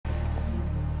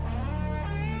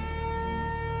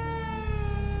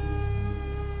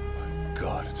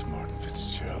it's Martin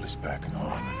Fitzgerald. He's back in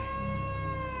Harmony.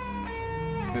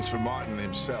 As for Martin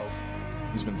himself,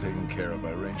 he's been taken care of.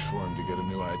 I arranged for him to get a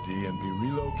new ID and be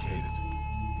relocated.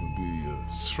 He'll be a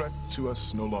threat to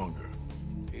us no longer.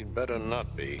 He'd better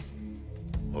not be,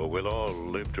 or we'll all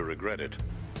live to regret it.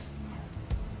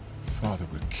 Father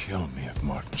would kill me if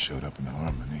Martin showed up in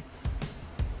Harmony.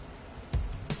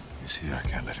 You see, I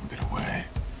can't let him get away.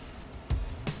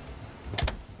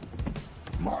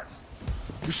 Martin,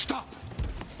 you stop!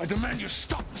 I demand you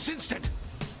stop this instant!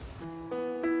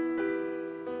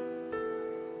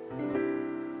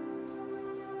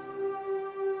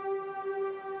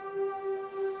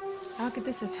 How could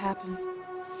this have happened?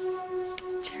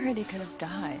 Charity could have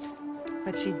died.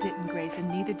 But she didn't, Grace, and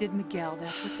neither did Miguel.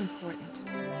 That's what's important.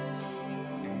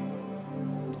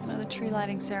 You know, the tree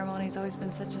lighting ceremony's always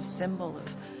been such a symbol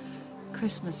of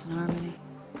Christmas and Harmony.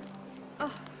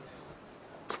 Oh.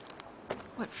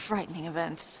 What frightening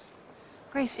events.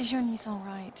 Grace, is your niece all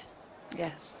right?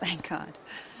 Yes, thank God.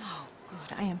 Oh,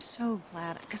 good. I am so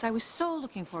glad, because I was so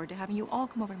looking forward to having you all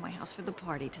come over to my house for the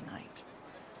party tonight.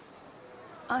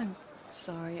 I'm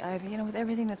sorry, Ivy. You know, with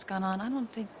everything that's gone on, I don't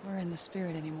think we're in the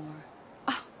spirit anymore.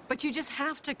 Oh, but you just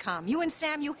have to come. You and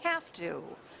Sam, you have to.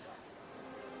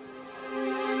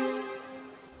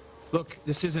 Look,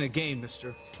 this isn't a game,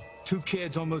 mister. 2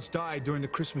 kids almost died during the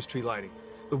Christmas tree lighting.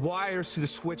 The wires to the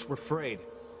switch were frayed.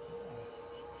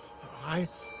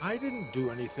 I didn't do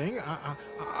anything.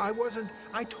 I wasn't...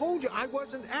 I told you, I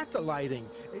wasn't at the lighting.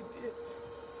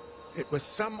 It was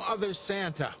some other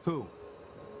Santa. Who?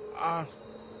 I'm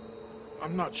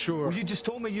not sure. Well, you just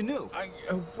told me you knew.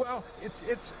 Well,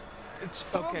 it's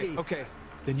foggy. Okay.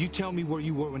 Then you tell me where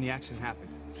you were when the accident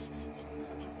happened.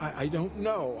 I don't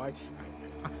know.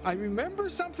 I remember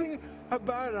something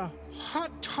about a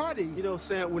hot toddy. You know,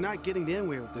 Sam, we're not getting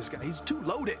anywhere with this guy. He's too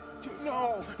loaded.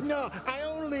 No, I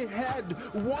only had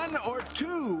 1 or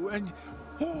 2, and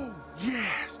oh,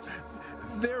 yes,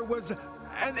 there was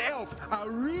an elf, a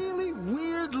really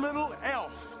weird little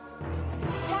elf.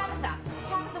 Tabitha,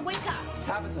 wake up.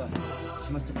 Tabitha,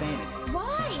 she must have fainted.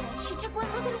 Why? She took one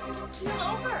look at us and just keeled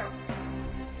over.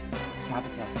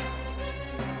 Tabitha.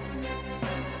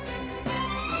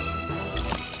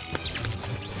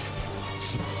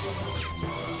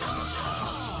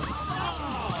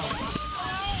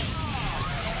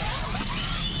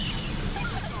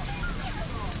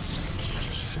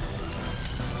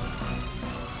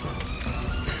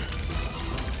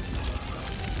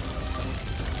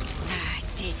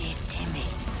 Did it, Timmy.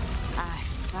 I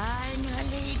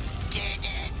finally did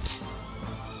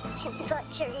it. Timmy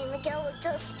thought Jerry and Miguel were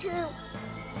tough, too.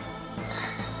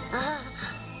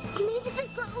 Maybe the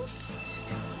ghosts.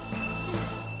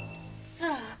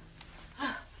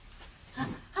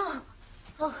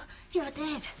 Oh, you're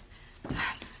dead.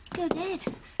 You're dead.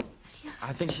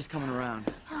 I think she's coming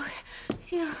around. Oh,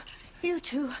 you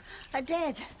two are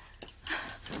dead.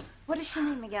 What does she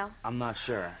mean, Miguel? I'm not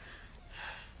sure.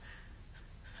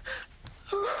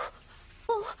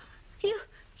 Oh, you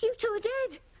two are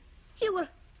dead.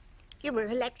 You were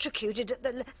electrocuted at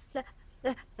the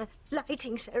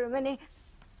lighting ceremony.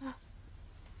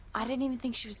 I didn't even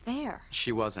think she was there.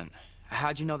 She wasn't.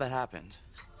 How'd you know that happened?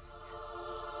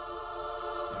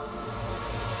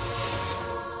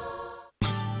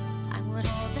 I would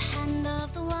hold the hand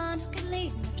of the one who could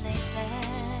lead me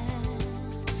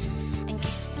places, and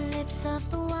kiss the lips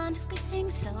of the one who could sing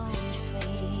so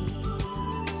sweet.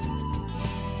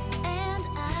 And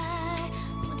I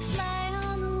would fly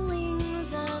on the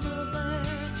wings of the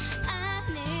bird I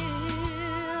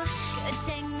knew could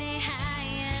take me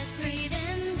highest. Breathe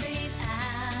in, breathe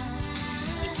out.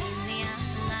 You keep me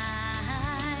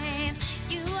alive.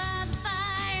 You are the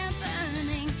fire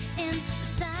burning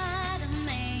inside of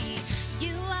me.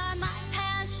 You are my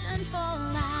passion for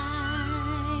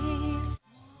life.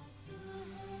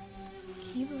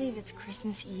 Can you believe it's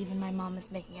Christmas Eve and my mom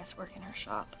is making us work in her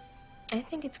shop? I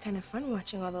think it's kind of fun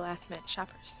watching all the last-minute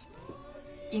shoppers.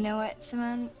 You know what,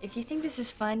 Simone? If you think this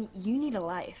is fun, you need a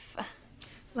life.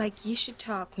 Like, you should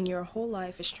talk when your whole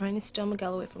life is trying to steal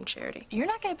Miguel away from Charity. You're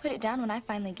not going to put it down when I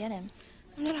finally get him.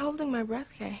 I'm not holding my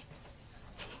breath, Kay.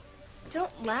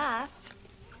 Don't laugh.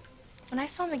 When I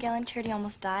saw Miguel and Charity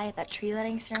almost die at that tree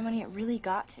lighting ceremony, it really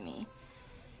got to me.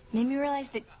 It made me realize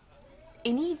that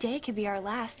any day could be our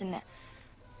last, and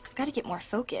I've got to get more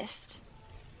focused.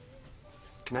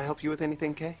 Can I help you with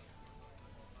anything, Kay?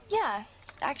 Yeah,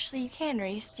 actually, you can,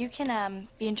 Reese. You can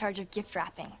be in charge of gift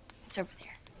wrapping. It's over there.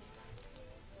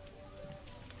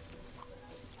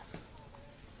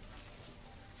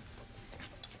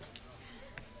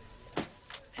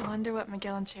 wonder what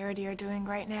Miguel and Charity are doing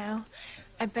right now.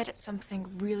 I bet it's something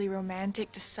really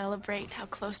romantic to celebrate how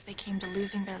close they came to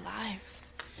losing their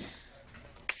lives.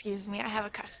 Excuse me, I have a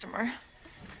customer.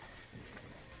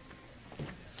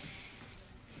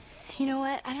 You know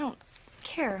what? I don't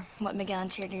care what Miguel and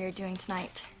Charity are doing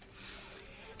tonight.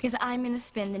 Because I'm going to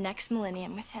spend the next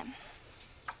millennium with him.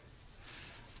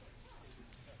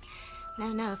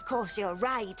 No, of course you're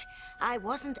right. I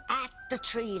wasn't at the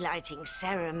tree lighting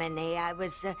ceremony. I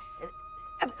was,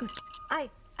 I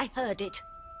heard it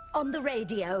on the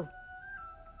radio.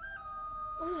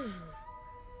 Ooh.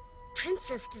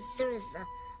 Princess deserves a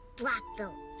black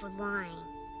belt for lying.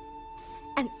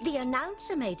 And the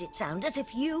announcer made it sound as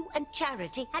if you and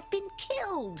Charity had been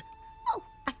killed. Oh,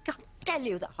 I can't tell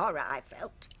you the horror I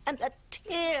felt, and the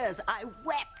tears I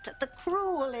wept at the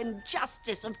cruel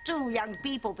injustice of two young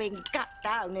people being cut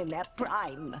down in their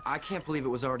prime. I can't believe it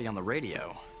was already on the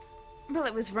radio. Well,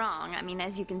 it was wrong. I mean,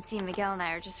 as you can see, Miguel and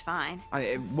I are just fine.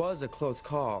 It was a close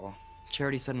call.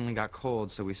 Charity suddenly got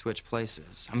cold, so we switched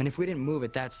places. I mean, if we didn't move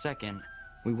at that second,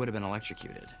 we would have been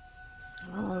electrocuted.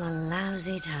 All the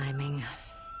lousy timing.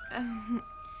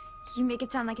 You make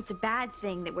it sound like it's a bad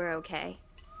thing that we're okay.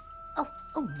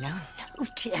 Oh, no,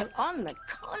 dear. On the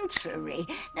contrary.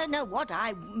 No, what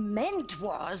I meant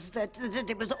was that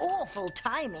it was awful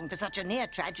timing for such a near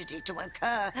tragedy to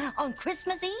occur on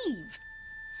Christmas Eve.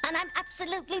 And I'm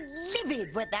absolutely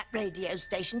livid with that radio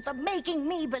station for making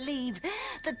me believe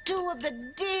that two of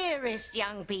the dearest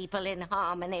young people in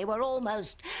Harmony were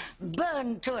almost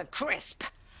burned to a crisp.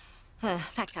 In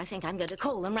fact, I think I'm going to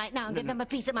call them right now and give them a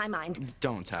piece of my mind.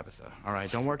 Don't, Tabitha. All right,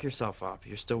 don't work yourself up.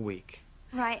 You're still weak.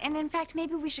 Right, and in fact,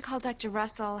 maybe we should call Dr.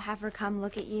 Russell, have her come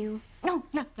look at you. No,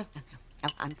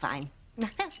 I'm fine.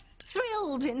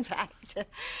 Thrilled, in fact.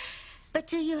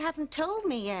 But you haven't told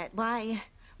me yet why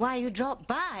you dropped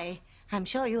by. I'm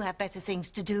sure you have better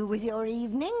things to do with your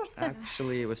evening.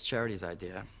 Actually, it was Charity's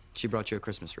idea. She brought you a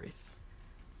Christmas wreath.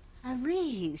 A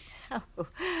wreath? Oh,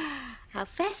 how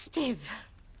festive.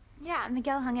 Yeah,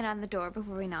 Miguel hung it on the door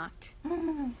before we knocked.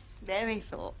 Very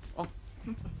thoughtful.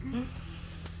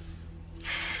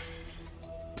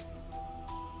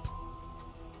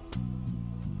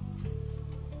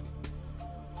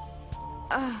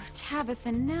 Oh,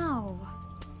 Tabitha, no.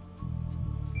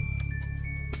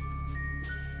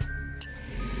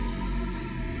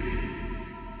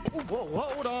 Whoa,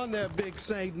 hold on there, Big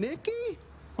Saint Nicky.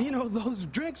 You know, those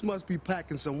drinks must be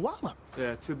packing some wallop.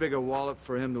 Yeah, too big a wallop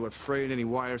for him to have frayed any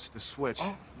wires to the switch.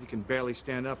 He can barely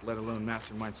stand up, let alone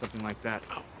mastermind something like that.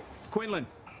 Quinlan,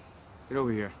 get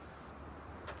over here.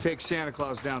 Take Santa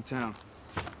Claus downtown.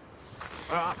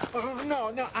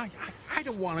 No, I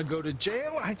don't want to go to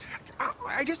jail.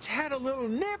 I just had a little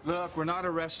nip. Look, we're not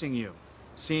arresting you.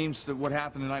 Seems that what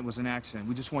happened tonight was an accident.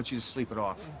 We just want you to sleep it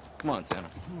off. Come on, Santa.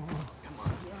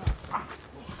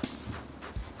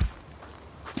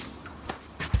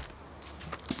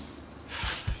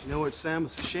 You know what, Sam?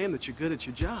 It's a shame that you're good at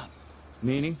your job.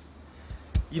 Meaning?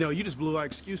 You know, you just blew our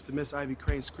excuse to miss Ivy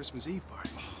Crane's Christmas Eve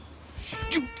party.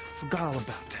 Shoot! Forgot all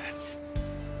about that.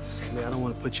 Sammy, I don't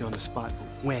want to put you on the spot,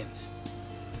 but when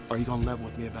are you going to level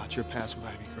with me about your past with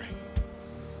Ivy Crane?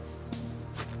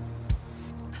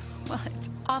 Well, it's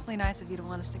awfully nice of you to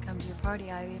want us to come to your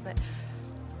party, Ivy, but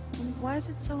why is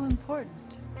it so important?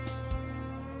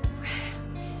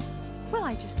 Well,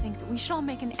 I just think that we should all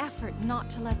make an effort not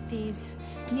to let these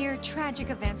near-tragic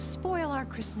events spoil our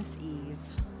Christmas Eve.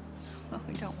 Well,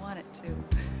 we don't want it to.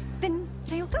 Then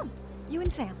say you'll come. You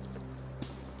and Sam.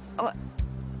 Oh,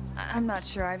 I'm not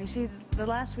sure, Ivy. See, the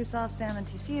last we saw of Sam and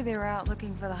TC, they were out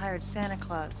looking for the hired Santa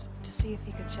Claus to see if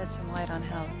he could shed some light on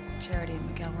how Charity and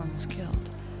Miguel were almost killed.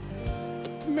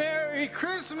 Merry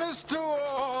Christmas to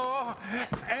all,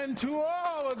 and to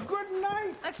all a good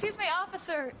night. Excuse me,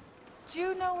 officer. Do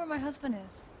you know where my husband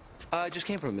is? I just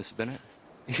came from him, Mrs. Bennett.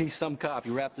 He's some cop.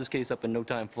 He wrapped this case up in no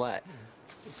time flat.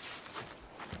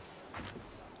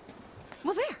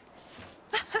 Well, there.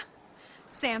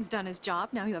 Sam's done his job.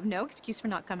 Now you have no excuse for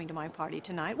not coming to my party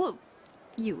tonight. Well,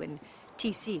 you and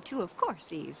TC, too, of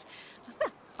course, Eve.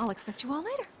 Well, I'll expect you all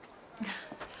later.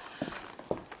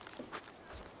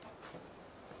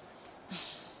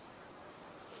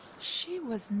 She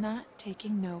was not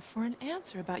taking no for an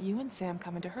answer about you and Sam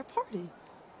coming to her party.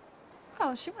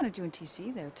 Oh, she wanted you and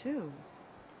TC there, too.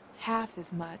 Half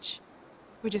as much.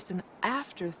 We're just an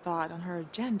afterthought on her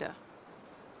agenda.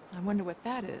 I wonder what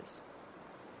that is.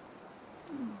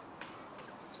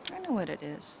 I know what it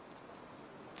is.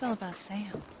 It's all about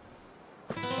Sam.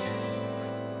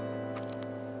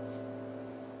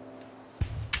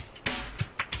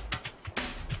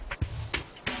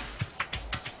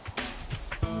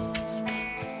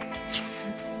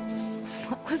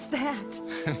 What was that?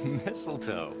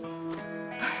 Mistletoe.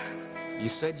 You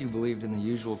said you believed in the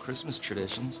usual Christmas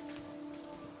traditions.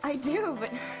 I do,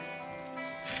 but...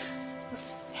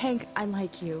 Hank, I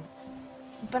like you.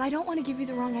 But I don't want to give you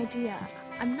the wrong idea.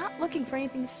 I'm not looking for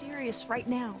anything serious right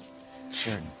now.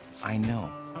 Sheridan, I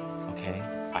know, okay?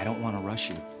 I don't want to rush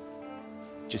you.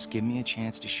 Just give me a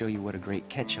chance to show you what a great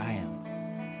catch I am.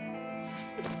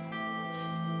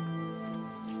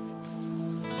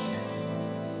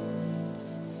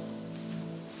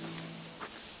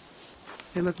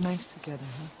 They look nice together,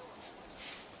 huh?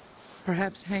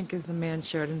 Perhaps Hank is the man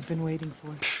Sheridan's been waiting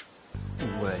for.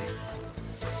 No way.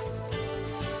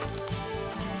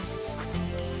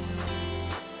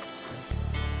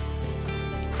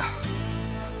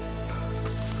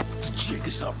 The jig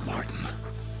is up, Martin.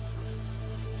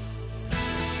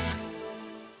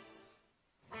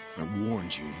 I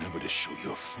warned you never to show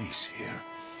your face here.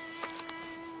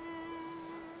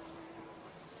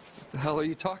 What the hell are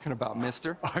you talking about,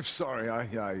 mister? I'm sorry,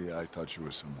 I thought you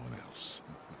were someone else.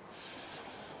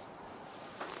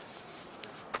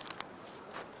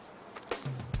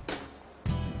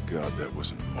 God, that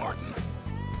wasn't Martin.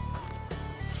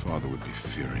 Father would be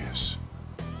furious.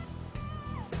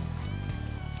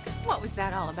 What was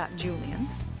that all about, Julian?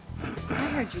 I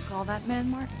heard you call that man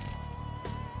Martin.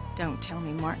 Don't tell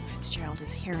me Martin Fitzgerald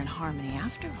is here in Harmony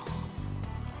after all.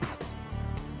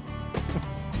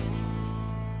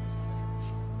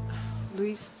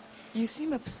 Luis, you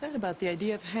seem upset about the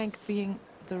idea of Hank being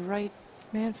the right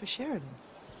man for Sheridan.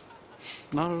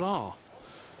 Not at all.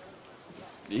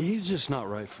 He's just not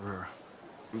right for her.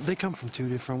 They come from two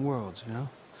different worlds, you know?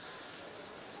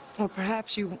 Or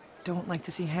perhaps you don't like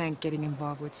to see Hank getting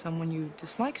involved with someone you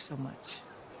dislike so much.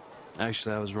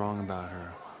 Actually, I was wrong about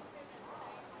her.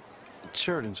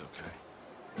 Sheridan's okay.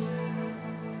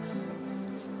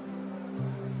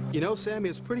 You know, Sammy,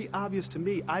 it's pretty obvious to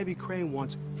me Ivy Crane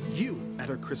wants you at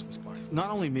her Christmas party. Not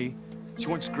only me, she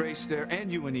wants Grace there,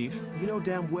 and you and Eve. You know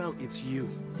damn well it's you.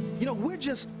 You know, we're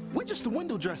just the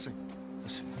window dressing.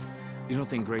 Listen, you don't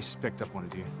think Grace picked up on it,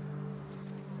 do you?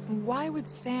 Why would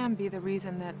Sam be the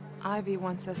reason that Ivy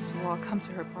wants us to all come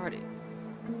to her party?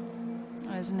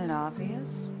 Isn't it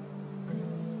obvious?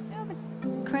 You know,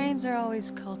 the Cranes are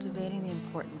always cultivating the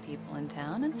important people in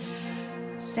town,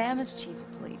 and Sam is chief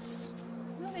of police.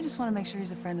 You know, they just want to make sure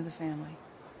he's a friend of the family.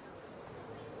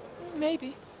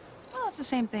 Maybe. Well, it's the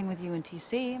same thing with you and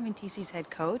TC. I mean, TC's head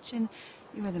coach, and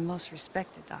you are the most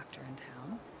respected doctor in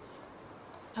town.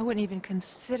 I wouldn't even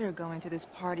consider going to this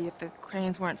party if the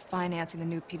Cranes weren't financing the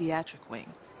new pediatric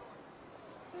wing.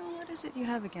 Well, what is it you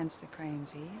have against the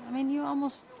Cranes, Eve? I mean, you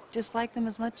almost dislike them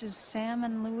as much as Sam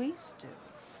and Luis do.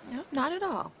 No, not at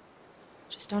all.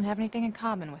 Just don't have anything in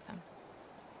common with them.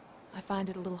 I find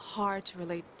it a little hard to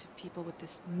relate to people with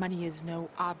this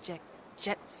money-is-no-object,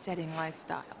 jet-setting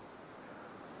lifestyle.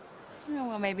 Oh,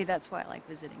 well, maybe that's why I like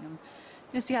visiting them.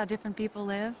 You see how different people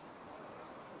live?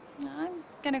 I'm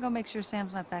gonna go make sure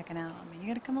Sam's not backing out on me. You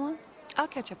gonna come along? I'll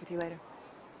catch up with you later.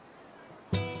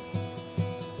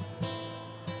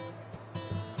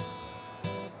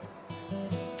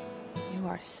 You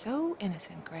are so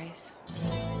innocent, Grace.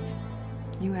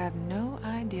 You have no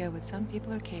idea what some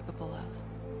people are capable of.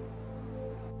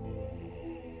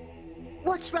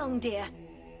 What's wrong, dear?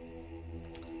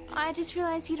 I just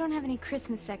realized you don't have any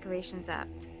Christmas decorations up.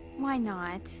 Why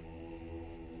not?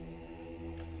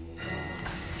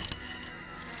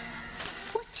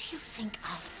 What do you think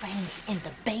our friends in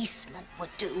the basement would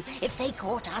do if they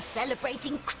caught us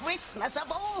celebrating Christmas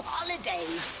of all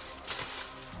holidays?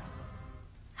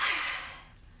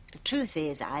 The truth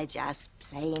is, I just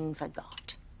plain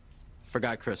forgot.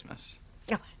 Forgot Christmas.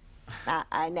 Oh,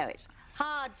 I know it's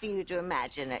hard for you to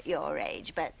imagine at your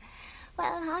age, but,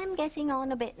 well, I'm getting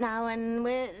on a bit now, and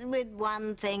with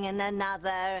one thing and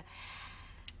another,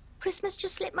 Christmas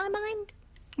just slipped my mind.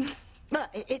 Well,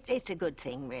 it's a good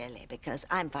thing, really, because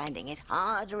I'm finding it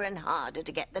harder and harder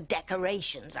to get the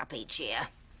decorations up each year.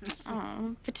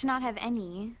 Oh, but to not have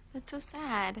any, that's so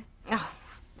sad. Oh,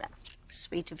 well,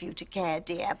 sweet of you to care,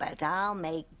 dear, but I'll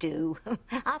make do.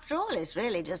 After all, it's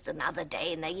really just another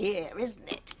day in the year,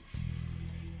 isn't it?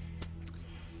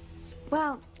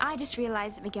 Well, I just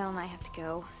realized that Miguel and I have to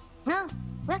go. Oh,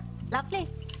 well, lovely.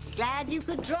 Glad you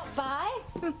could drop by.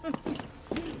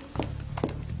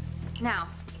 Now,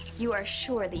 you are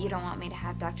sure that you don't want me to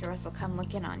have Dr. Russell come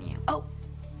look in on you? Oh,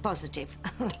 positive.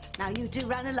 Now you two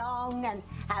run along and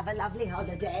have a lovely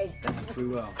holiday. Yes, we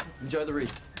will. Enjoy the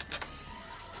wreath.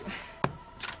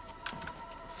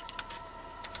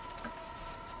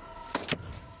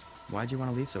 Why'd you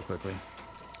want to leave so quickly?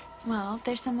 Well,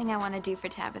 there's something I want to do for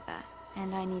Tabitha,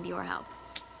 and I need your help.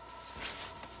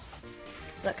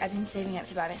 Look, I've been saving up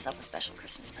to buy myself a special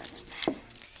Christmas present.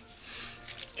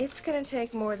 It's gonna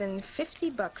take more than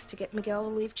 $50 to get Miguel to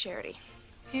leave charity.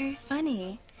 Very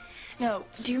funny. No,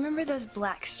 do you remember those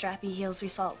black strappy heels we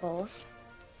saw at Lowell's?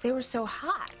 They were so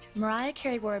hot. Mariah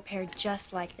Carey wore a pair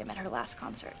just like them at her last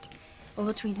concert. Well,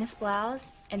 between this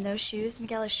blouse and those shoes,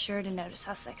 Miguel is sure to notice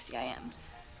how sexy I am.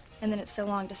 And then it's so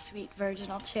long to sweet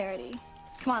virginal charity.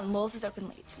 Come on, Lowell's is open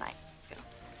late tonight. Let's go.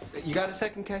 You got a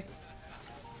second, Kay?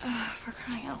 For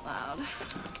crying out loud.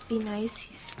 Be nice,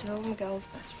 he's still Miguel's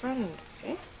best friend,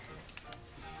 okay?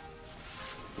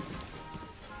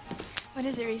 What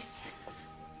is it, Reese?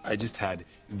 I just had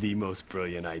the most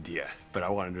brilliant idea, but I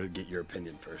wanted to get your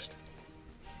opinion first.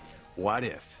 What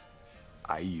if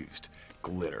I used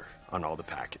glitter on all the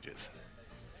packages?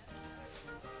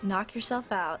 Knock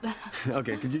yourself out.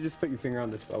 Okay, could you just put your finger on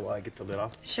this while I get the lid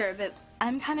off? Sure, but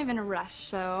I'm kind of in a rush,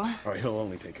 so... All right, it'll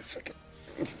only take a second.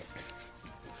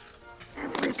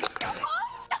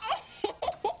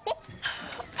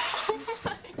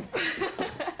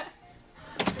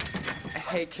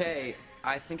 Hey, Kay,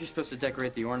 I think you're supposed to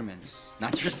decorate the ornaments,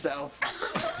 not yourself.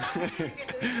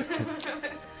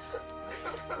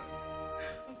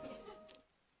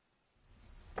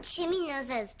 Timmy knows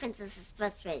that his princess is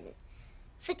frustrated.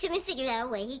 So Timmy figured out a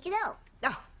way he could help.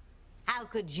 Oh, how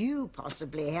could you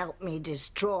possibly help me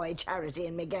destroy Charity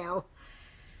and Miguel?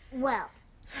 Well,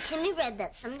 Timmy read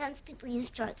that sometimes people use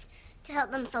charts to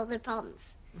help them solve their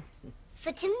problems.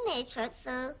 So Timmy made a chart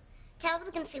so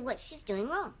Tabitha can see what she's doing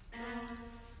wrong.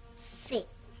 See.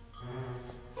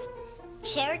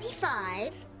 Charity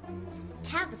 5,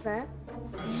 Tabitha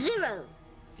 0.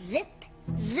 Zip,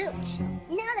 zilch,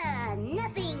 nada,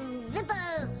 nothing,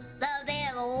 zippo, the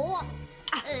big woof,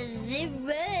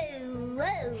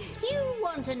 0. You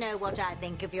want to know what I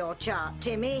think of your chart,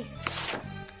 Timmy?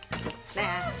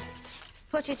 There.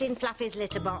 Put it in Fluffy's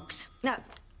litter box. No,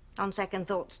 on second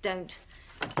thoughts, don't.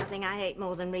 Nothing I hate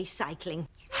more than recycling.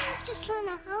 Timmy's just trying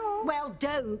to help. Well,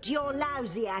 don't. You're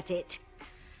lousy at it.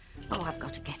 Oh, I've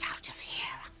got to get out of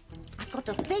here. I've got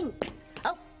to think.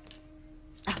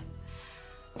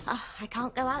 Oh, I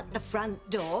can't go out the front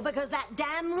door because that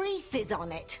damn wreath is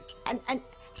on it.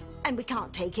 And we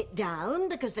can't take it down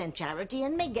because then Charity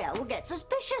and Miguel will get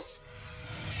suspicious.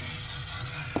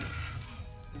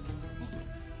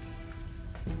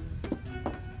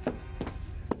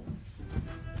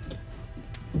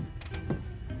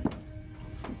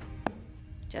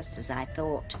 Just as I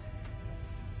thought.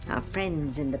 Our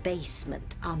friends in the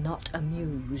basement are not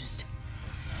amused.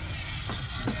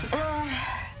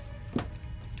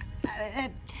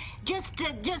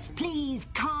 Just please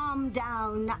calm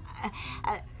down.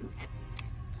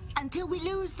 Until we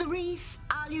lose the wreath,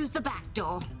 I'll use the back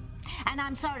door. And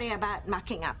I'm sorry about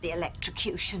mucking up the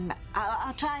electrocution.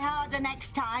 I'll try harder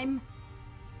next time.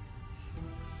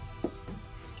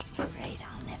 Afraid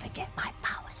I'll never get my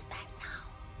powers back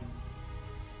now.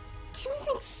 Timmy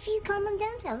thinks you calm them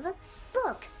down, Tabitha.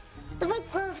 Look, the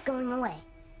red glow's going away.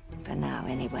 For now,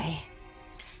 anyway.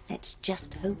 Let's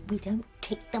just hope we don't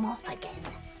take them off again.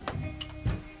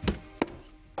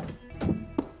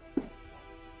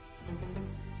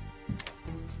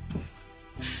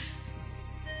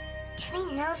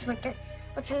 Timmy knows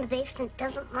what's in the basement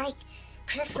doesn't like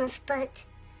Christmas, but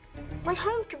what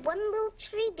harm could one little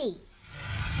tree be?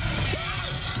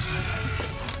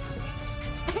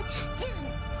 Timmy,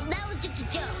 that was just a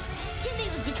joke. Timmy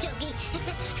was just joking.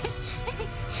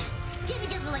 Timmy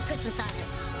doesn't like Christmas either.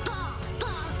 Bah,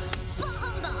 bah, bah,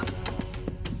 humbug.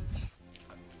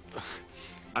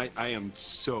 I am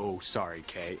so sorry,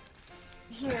 Kay.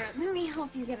 Here, let me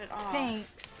help you get it off. Thanks.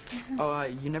 Oh,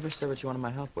 you never said what you wanted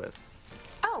my help with.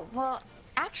 Oh, well,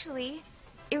 actually,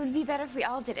 it would be better if we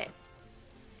all did it.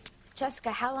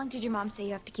 Jessica, how long did your mom say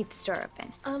you have to keep the store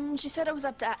open? She said it was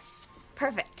up to us.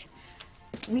 Perfect.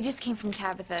 We just came from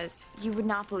Tabitha's. You would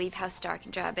not believe how stark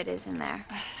and drab it is in there.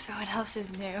 So what else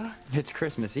is new? It's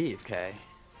Christmas Eve, Kay.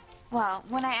 Well,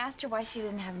 when I asked her why she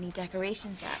didn't have any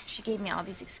decorations up, she gave me all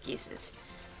these excuses.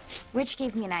 Which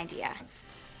gave me an idea.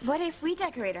 What if we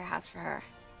decorate our house for her?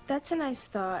 That's a nice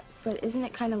thought, but isn't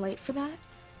it kind of late for that?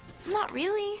 Not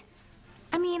really.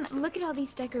 I mean, look at all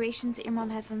these decorations that your mom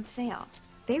has on sale.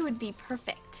 They would be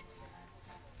perfect.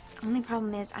 Only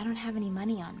problem is I don't have any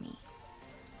money on me.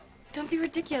 Don't be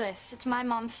ridiculous. It's my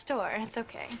mom's store. It's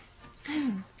okay.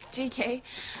 GK,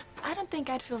 I don't think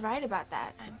I'd feel right about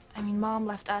that. I mean, Mom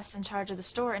left us in charge of the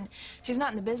store, and she's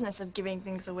not in the business of giving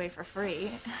things away for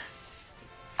free.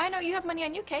 I know you have money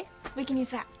on you, Kay. We can use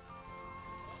that.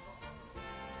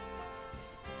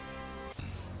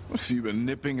 What have you been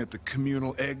nipping at the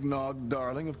communal eggnog,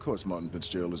 darling? Of course Martin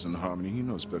Fitzgerald is in Harmony. He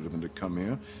knows better than to come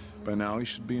here. By now he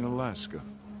should be in Alaska.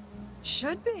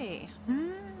 Should be.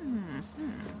 You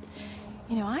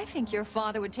know, I think your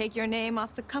father would take your name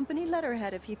off the company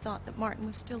letterhead if he thought that Martin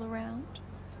was still around.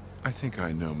 I think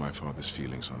I know my father's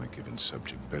feelings on a given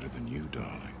subject better than you,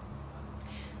 darling.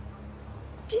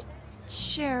 Did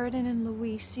Sheridan and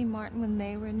Louise see Martin when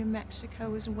they were in New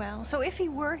Mexico as well? So if he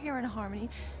were here in Harmony,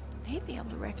 they'd be able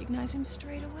to recognize him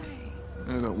straight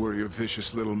away. Don't worry your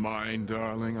vicious little mind,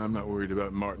 darling. I'm not worried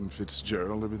about Martin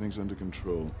Fitzgerald. Everything's under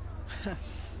control.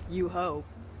 You hope.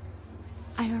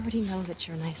 I already know that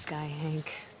you're a nice guy,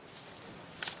 Hank.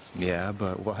 Yeah,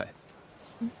 but what?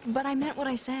 But I meant what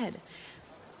I said.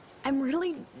 I'm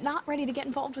really not ready to get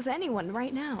involved with anyone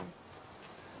right now.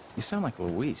 You sound like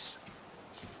Luis.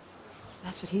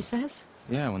 That's what he says?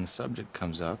 Yeah, when the subject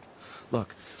comes up.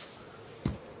 Look,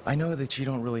 I know that you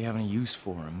don't really have any use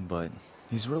for him, but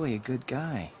he's really a good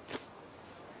guy.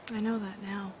 I know that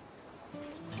now.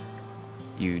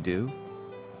 You do?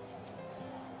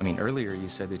 I mean, earlier you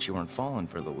said that you weren't falling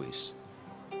for Luis.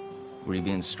 Were you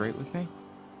being straight with me?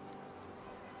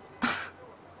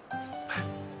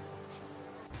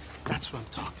 That's what I'm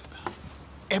talking about.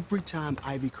 Every time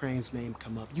Ivy Crane's name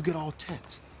come up, you get all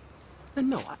tense.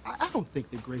 And no, I don't think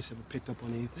that Grace ever picked up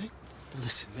on anything. But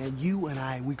listen, man, you and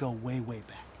I, we go way, way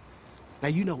back. Now,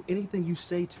 you know, anything you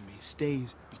say to me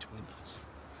stays between us.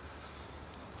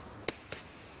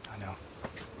 I know.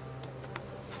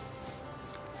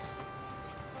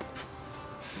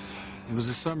 It was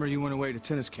the summer you went away to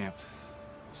tennis camp.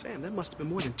 Sam, that must have been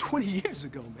more than 20 years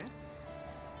ago, man.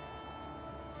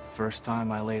 First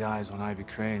time I laid eyes on Ivy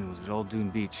Crane was at Old Dune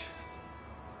Beach.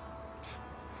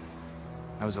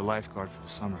 I was a lifeguard for the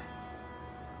summer.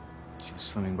 She was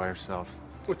swimming by herself.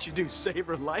 What you do, save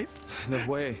her life? No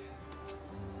way.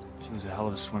 She was a hell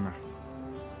of a swimmer.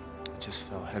 I just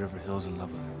fell head over heels in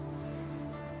love with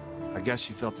her. I guess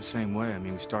she felt the same way. I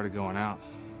mean, we started going out.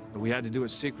 But we had to do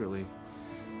it secretly.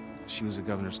 She was a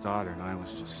governor's daughter, and I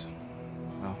was just,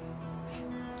 well,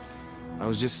 I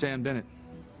was just Sam Bennett.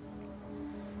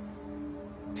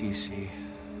 TC,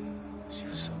 she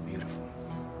was so beautiful.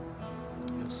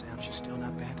 You know, Sam, she's still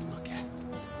not bad to look at.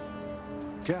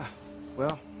 Yeah,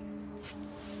 well,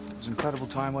 it was an incredible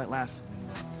time while it lasted.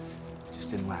 It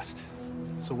just didn't last.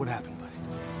 So what happened, buddy?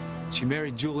 She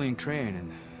married Julian Crane, and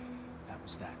that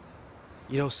was that.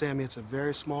 You know, Sammy, it's a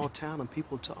very small town, and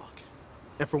people talk.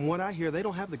 And from what I hear, they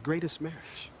don't have the greatest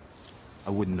marriage. I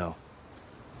wouldn't know.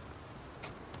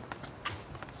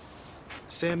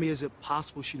 Sammy, is it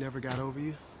possible she never got over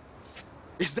you?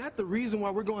 Is that the reason why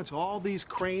we're going to all these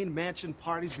Crane Mansion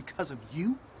parties because of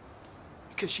you?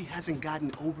 Because she hasn't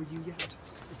gotten over you yet?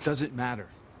 It doesn't matter.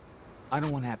 I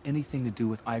don't want to have anything to do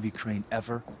with Ivy Crane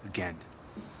ever again.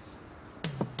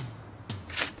 What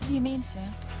do you mean,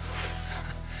 Sam?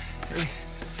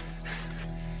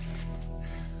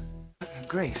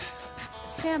 Grace.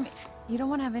 Sam, you don't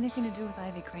want to have anything to do with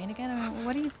Ivy Crane again? I mean,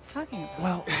 what are you talking about?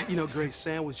 Well, you know, Grace,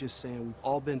 Sam was just saying we've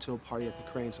all been to a party at the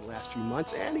Cranes the last few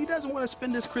months, and he doesn't want to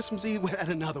spend this Christmas Eve without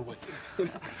another one.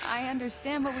 I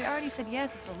understand, but we already said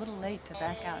yes. It's a little late to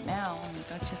back out now,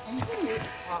 don't you think? Here you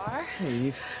are. Hey,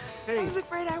 Eve. Hey. I was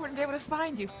afraid I wouldn't be able to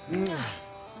find you.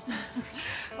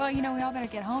 Well, you know, we all better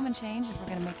get home and change if we're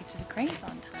going to make it to the Cranes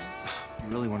on time. You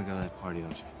really want to go to that party,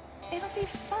 don't you? It'll be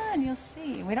fun, you'll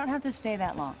see. We don't have to stay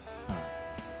that long. All right.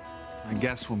 I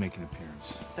guess we'll make an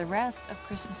appearance. The rest of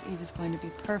Christmas Eve is going to be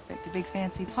perfect. A big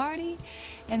fancy party,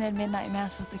 and then midnight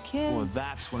mass with the kids. Well,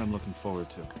 that's what I'm looking forward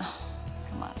to. Oh,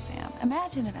 come on, Sam.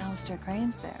 Imagine if Alistair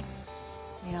Crane's there.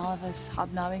 I mean, all of us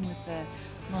hobnobbing with the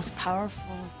most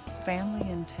powerful family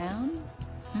in town.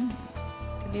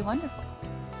 Could be wonderful.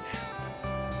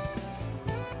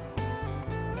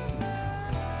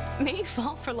 Me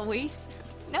fall for Luis?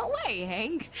 No way,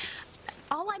 Hank.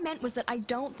 All I meant was that I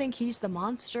don't think he's the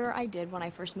monster I did when I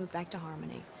first moved back to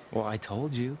Harmony. Well, I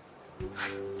told you.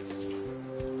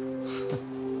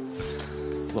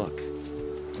 Look,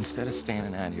 instead of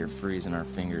standing out here freezing our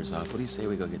fingers off, what do you say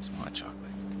we go get some hot chocolate?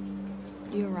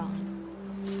 You're wrong.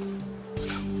 Let's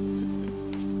go.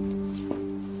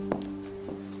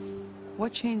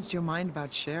 What changed your mind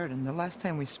about Sheridan? The last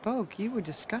time we spoke, you were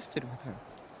disgusted with her.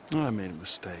 I made a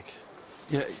mistake.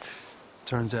 Yeah,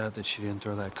 turns out that she didn't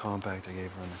throw that compact I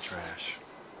gave her in the trash.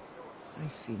 I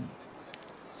see.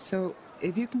 So,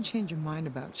 if you can change your mind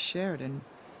about Sheridan,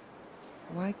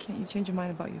 why can't you change your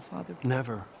mind about your father?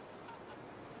 Never.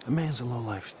 The man's a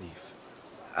low-life thief.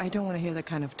 I don't want to hear that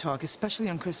kind of talk, especially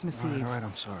on Christmas Eve. All right,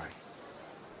 I'm sorry.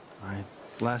 All right?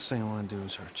 Last thing I want to do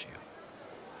is hurt you.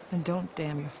 Then don't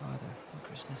damn your father on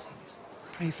Christmas Eve.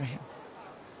 Pray for him.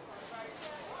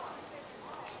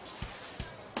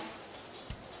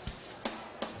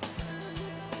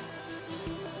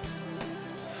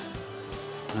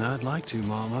 I'd like to,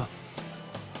 Mama.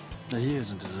 He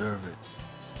doesn't deserve it.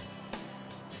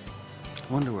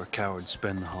 I wonder where cowards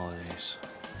spend the holidays.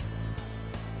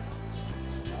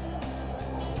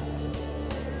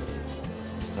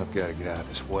 I've got to get out of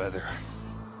this weather.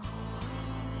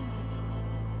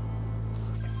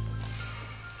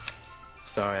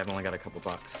 Sorry, I've only got a couple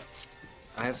bucks.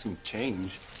 I have some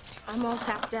change. I'm all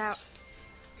tapped out.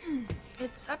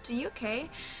 It's up to you, Kay.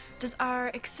 Does our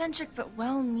eccentric but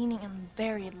well-meaning and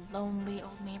very lonely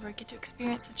old neighbor get to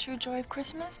experience the true joy of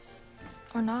Christmas?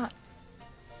 Or not?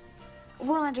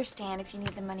 We'll understand if you need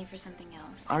the money for something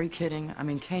else. Are you kidding? I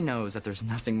mean, Kay knows that there's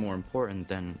nothing more important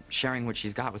than sharing what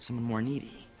she's got with someone more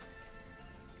needy.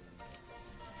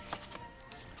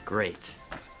 Great.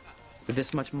 With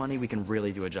this much money, we can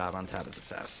really do a job on Tabitha's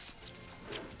house.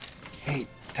 Hey,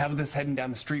 Tabitha's heading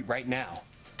down the street right now.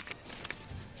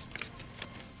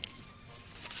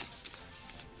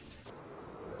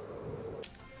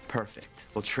 Perfect.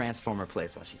 We'll transform her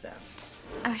place while she's out.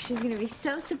 Oh, she's gonna be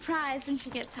so surprised when she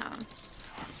gets home.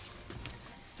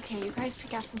 Okay, you guys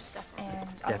pick out some stuff and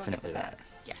I'll Definitely look at that. the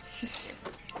bags. Yes.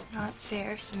 It's not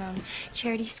fair, Simone.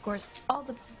 Charity scores all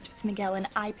the points with Miguel and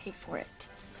I pay for it.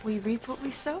 We reap what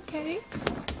we sow, Kay.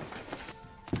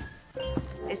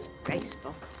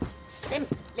 Disgraceful.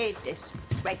 Simply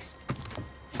disgraceful.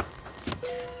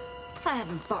 I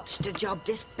haven't botched a job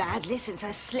this badly since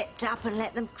I slipped up and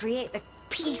let them create the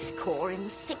Peace Corps in the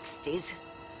 60s.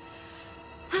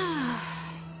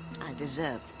 I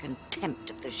deserve the contempt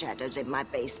of the shadows in my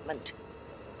basement.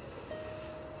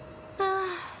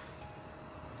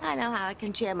 I know how I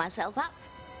can cheer myself up.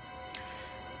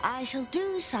 I shall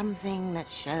do something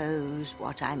that shows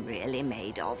what I'm really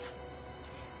made of.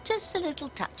 Just a little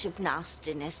touch of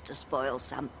nastiness to spoil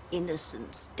some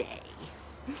innocent's day.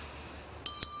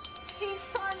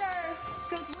 Peace on earth,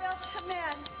 goodwill to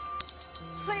men.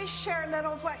 Please share a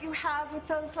little of what you have with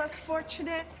those less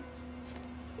fortunate.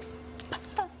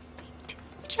 Perfect.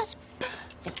 Just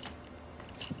perfect.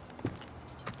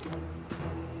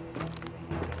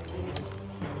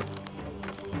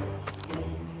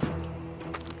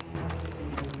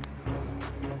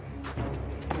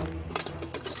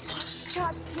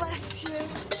 God bless you.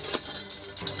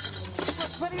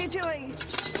 What are you doing?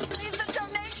 Leave the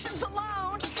donations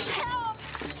alone. Help!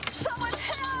 Someone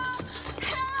help!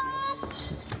 Help!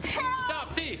 Help!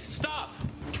 Stop, thief! Stop!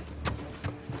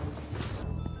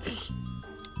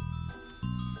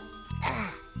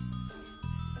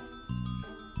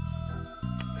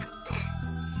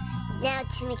 Now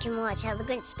Timmy can watch how the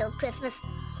Grinch stole Christmas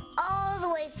all the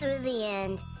way through the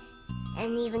end,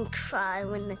 and even cry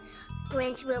when the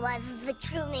Grinch realizes the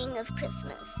true meaning of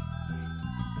Christmas.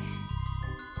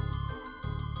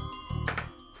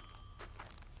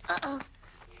 Uh-oh.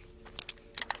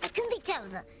 That couldn't be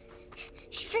Tabitha.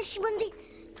 She said she wouldn't be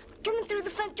coming through the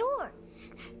front door.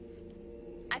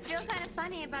 I feel kind of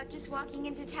funny about just walking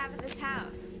into Tabitha's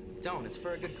house. Don't. It's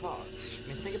for a good cause.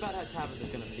 I mean, think about how Tabitha's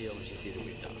gonna feel when she sees what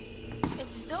we've done.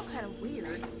 It's still kind of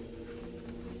weird.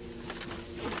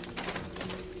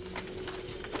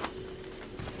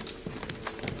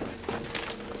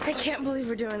 I can't believe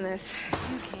we're doing this.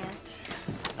 You can't.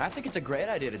 I think it's a great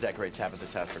idea to decorate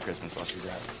Tabitha's house for Christmas while she's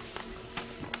out.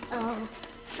 Oh,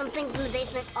 some things in the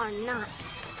basement are not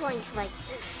going to like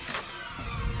this.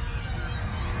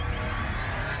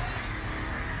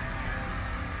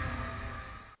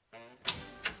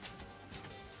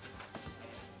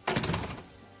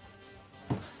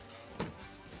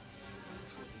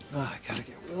 I gotta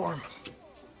get warm.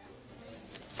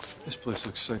 This place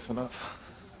looks safe enough.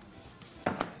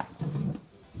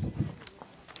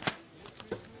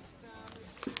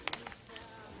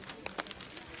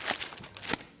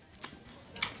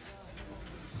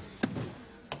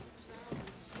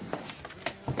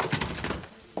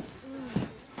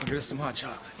 Here's some hot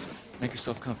chocolate. Make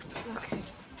yourself comfortable. Okay.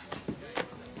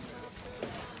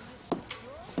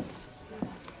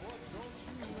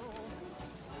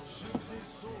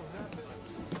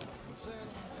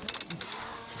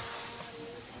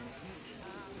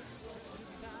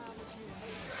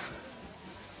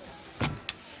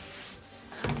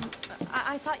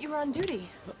 I thought you were on duty.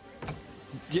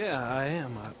 Yeah, I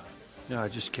am. I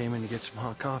just came in to get some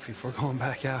hot coffee before going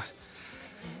back out.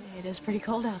 It is pretty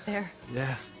cold out there.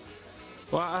 Yeah.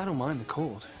 Well, I don't mind the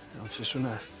cold. You know, it's just when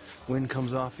that wind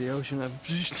comes off the ocean,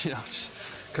 just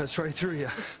cuts right through you.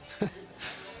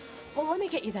 Well, let me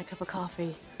get you that cup of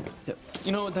coffee. Yep.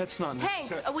 You know what? That's not Hey,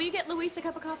 necessary. will you get Luis a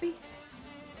cup of coffee?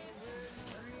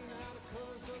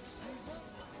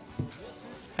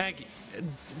 Hank,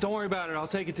 don't worry about it. I'll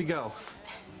take it to go.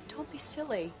 Don't be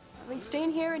silly. I mean, stay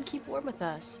in here and keep warm with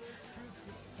us.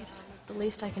 It's the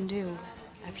least I can do.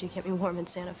 after you kept me warm in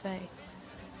Santa Fe.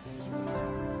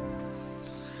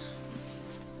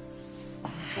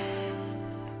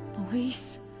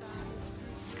 Luis.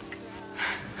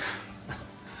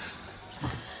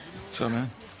 So, man?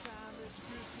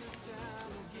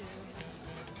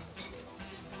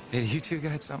 Hey, do you two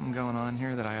got something going on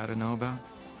here that I ought to know about?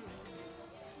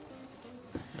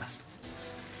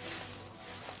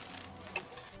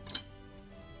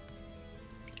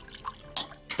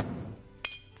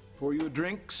 Pour you a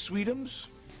drink, sweetums?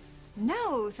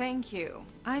 No, thank you.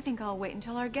 I think I'll wait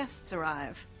until our guests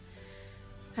arrive.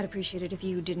 I'd appreciate it if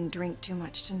you didn't drink too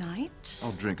much tonight.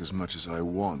 I'll drink as much as I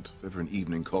want. If ever an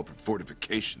evening called for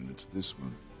fortification, it's this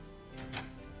one.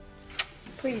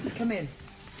 Please, come in.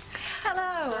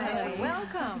 Hello. Hi.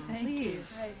 Welcome. Thank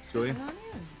Please. you. Julia? Come on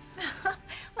in.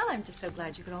 Well, I'm just so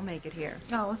glad you could all make it here.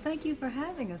 Oh, well, thank you for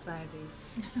having us,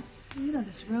 Ivy. You know,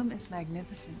 this room is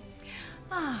magnificent.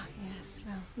 Ah, yes.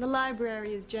 Well, the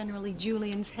library is generally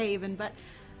Julian's haven, but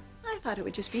I thought it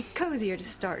would just be cozier to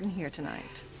start in here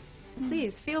tonight.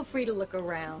 Please, feel free to look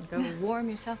around. Go warm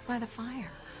yourself by the fire.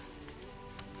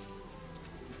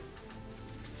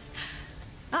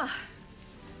 Ah,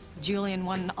 Julian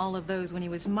won all of those when he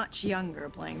was much younger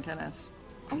playing tennis.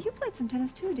 Oh, you played some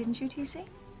tennis too, didn't you, TC?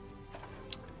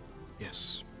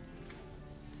 Yes.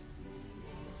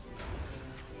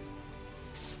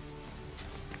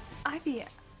 Ivy,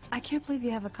 I can't believe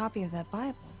you have a copy of that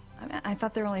Bible. I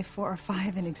thought there were only 4 or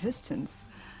 5 in existence.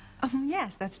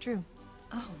 Yes, that's true.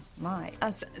 Oh, my.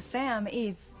 Sam,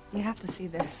 Eve, you have to see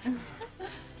this.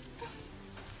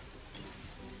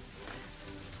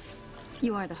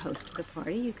 You are the host of the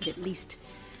party. You could at least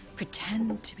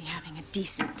pretend to be having a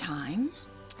decent time.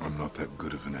 I'm not that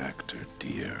good of an actor,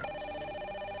 dear.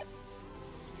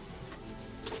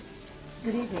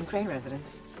 Good evening, Crane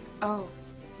residence. Oh,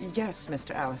 yes,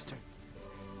 Mr. Allister.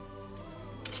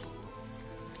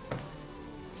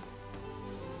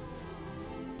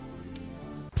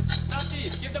 Now,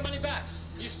 Steve, give the money back.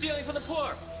 You're stealing from the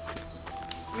poor.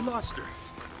 We lost her.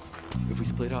 If we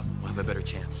split up, we'll have a better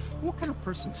chance. What kind of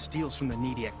person steals from the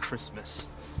needy at Christmas?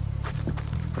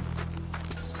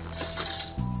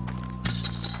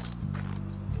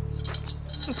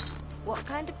 What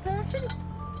kind of person?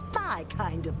 My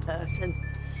kind of person.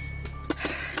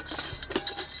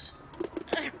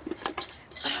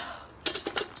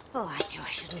 Oh, I knew I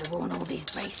shouldn't have worn all these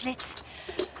bracelets.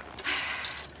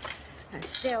 And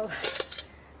still,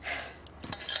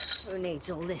 who needs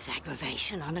all this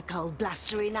aggravation on a cold,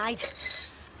 blustery night?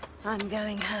 I'm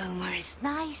going home where it's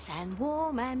nice and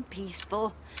warm and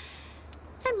peaceful.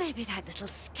 And maybe that little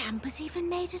scamp has even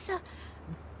made us a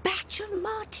batch of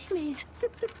martinis.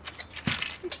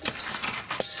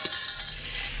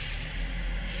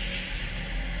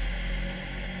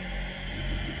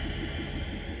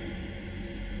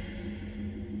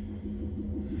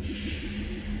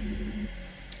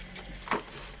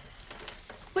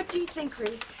 What do you think,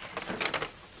 Reese?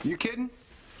 You kidding?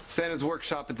 Santa's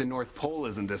workshop at the North Pole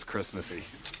isn't this Christmassy.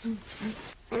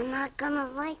 They're not gonna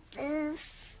like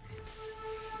this.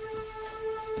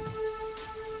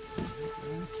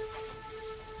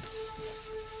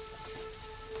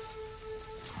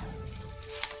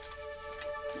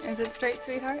 Is it straight,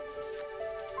 sweetheart?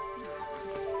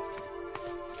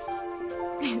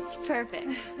 It's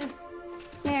perfect.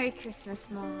 Merry Christmas,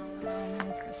 Mom.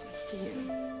 Merry Christmas to you.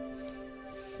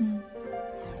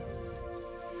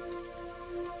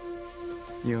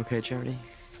 You okay, Charity?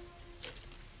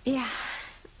 Yeah.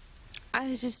 I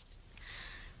was just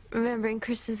remembering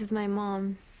Christmas with my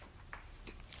mom.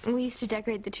 We used to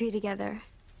decorate the tree together.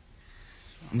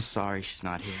 I'm sorry she's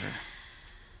not here.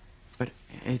 But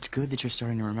it's good that you're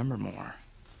starting to remember more.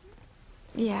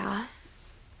 Yeah.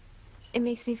 It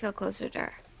makes me feel closer to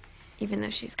her, even though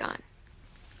she's gone.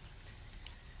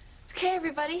 Okay,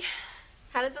 everybody.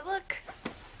 How does it look?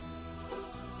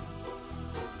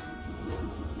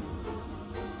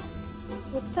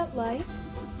 What's that light?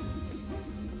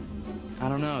 I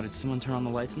don't know. Did someone turn on the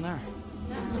lights in there?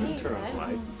 Turn on the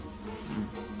light.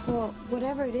 Well,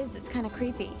 whatever it is, it's kind of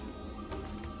creepy.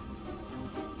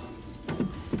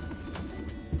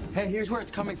 Hey, here's where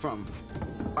it's coming from.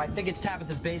 I think it's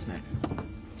Tabitha's basement.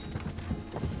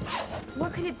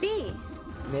 What could it be?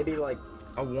 Maybe like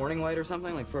a warning light or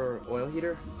something, like for an oil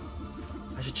heater?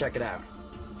 I should check it out.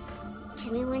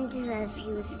 Jimmy wouldn't do that if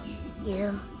he was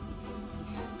you.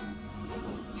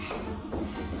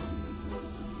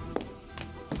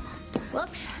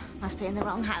 Whoops, must be in the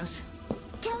wrong house.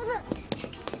 Tabitha!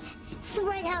 It's the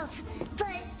right house,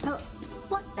 but... Oh,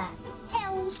 what the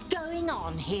hell's going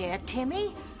on here,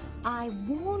 Timmy? I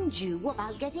warned you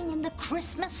about getting in the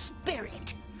Christmas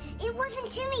spirit. It wasn't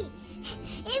Jimmy.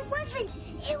 It wasn't.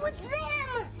 It was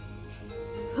them.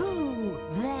 Who,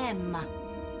 them?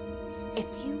 If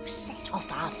you set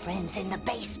off our friends in the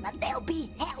basement, they'll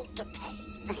be hell to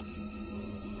pay.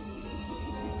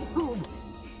 Whom?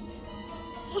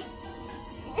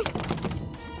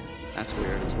 That's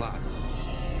weird. It's locked.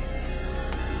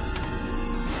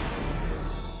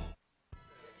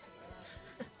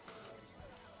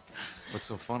 What's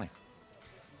so funny?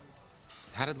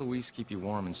 How did Luis keep you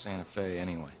warm in Santa Fe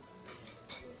anyway?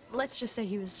 Let's just say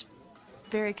he was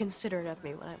very considerate of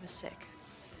me when I was sick.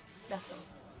 That's all.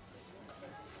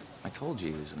 I told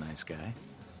you he was a nice guy.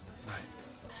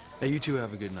 Hey, you two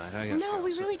have a good night. I gotta No, go,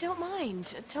 we so- really don't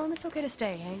mind. Tell him it's okay to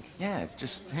stay, Hank. Yeah,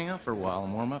 just hang out for a while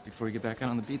and warm up before you get back out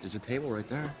on the beat. There's a table right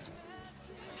there.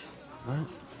 All right.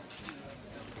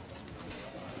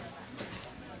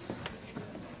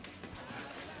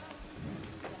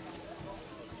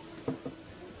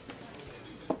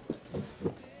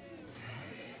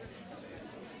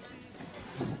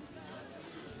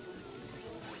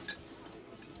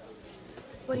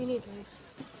 What do you need, Luis?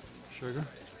 Sugar?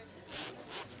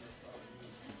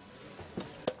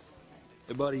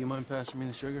 Hey, buddy, you mind passing me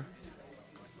the sugar?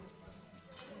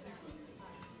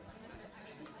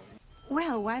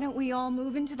 Well, why don't we all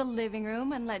move into the living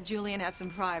room and let Julian have some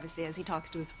privacy as he talks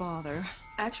to his father?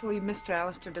 Actually, Mr.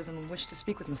 Allister doesn't wish to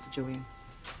speak with Mr. Julian.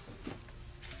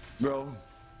 Well,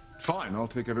 fine. I'll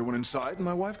take everyone inside, and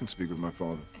my wife can speak with my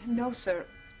father. No, sir.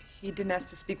 He didn't ask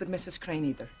to speak with Mrs. Crane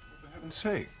either. For heaven's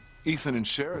sake. Ethan and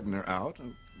Sheridan are out.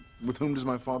 With whom does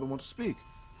my father want to speak?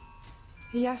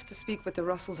 He asked to speak with the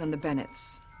Russells and the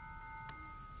Bennetts.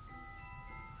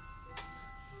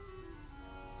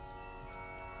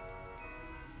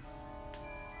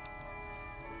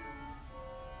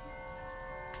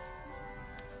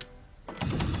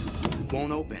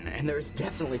 Won't open, and there's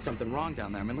definitely something wrong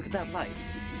down there. I mean, look at that light.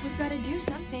 We've got to do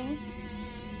something.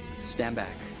 Stand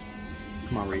back.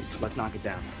 Come on, Reese. Let's knock it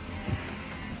down.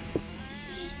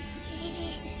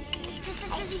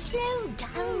 Slow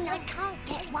down. I can't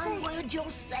get one word you're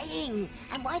saying.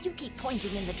 And why do you keep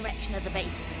pointing in the direction of the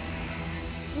basement?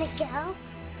 Miguel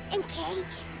and Kay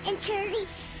and Charity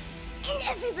and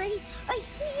everybody are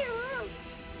here.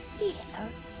 Here?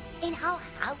 In our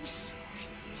house?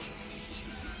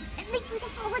 And they put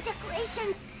up all the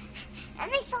decorations.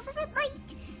 And they saw them at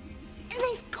night. And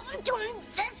they've gone to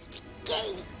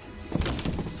investigate.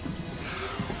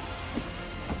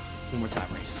 One more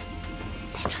time, Reese.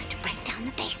 They're trying to break down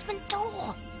the basement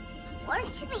door.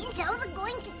 What do you mean, how are they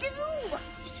going to do?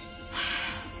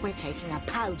 We're taking our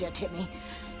powder, Timmy.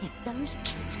 If those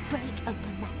kids break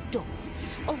open that door,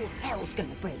 all hell's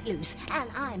gonna break loose. And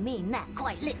I mean that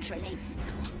quite literally.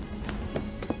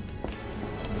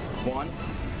 1,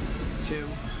 2,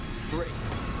 3.